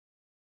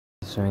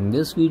So in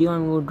this video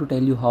I'm going to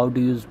tell you how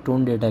to use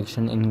tone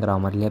detection in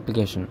Grammarly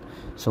application.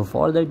 So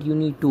for that you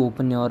need to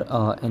open your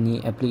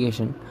any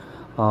application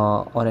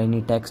or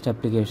any text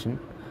application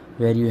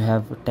where you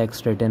have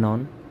text written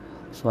on.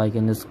 So I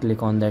can just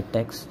click on that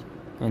text,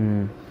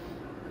 and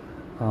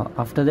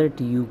after that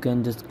you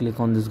can just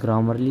click on this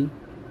Grammarly.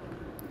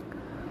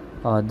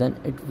 Then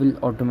it will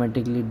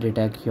automatically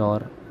detect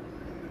your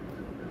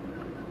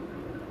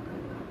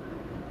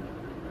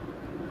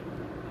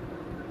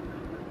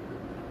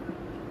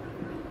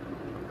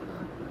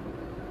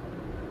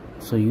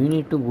so you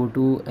need to go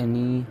to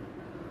any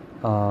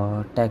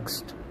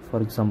text,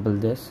 for example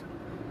this,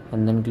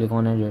 and then click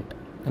on edit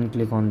and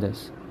click on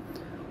this.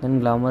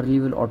 Then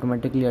Grammarly will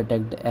automatically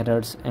detect the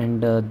errors,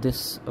 and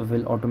this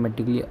will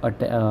automatically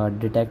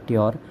detect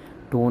your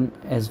tone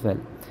as well.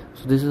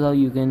 So this is how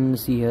you can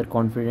see here: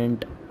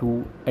 confident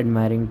 2,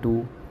 admiring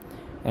 2,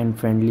 and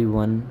friendly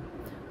 1.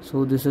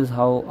 So this is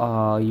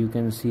how you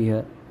can see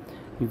here.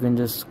 You can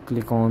just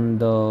click on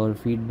the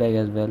feedback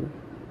as well,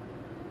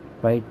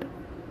 right?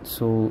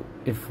 So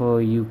if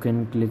you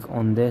can click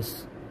on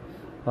this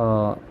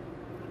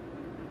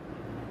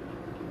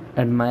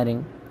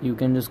admiring, you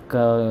can just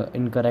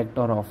incorrect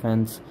or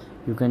offense,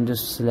 you can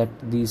just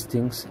select these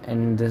things,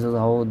 and this is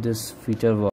how this feature works.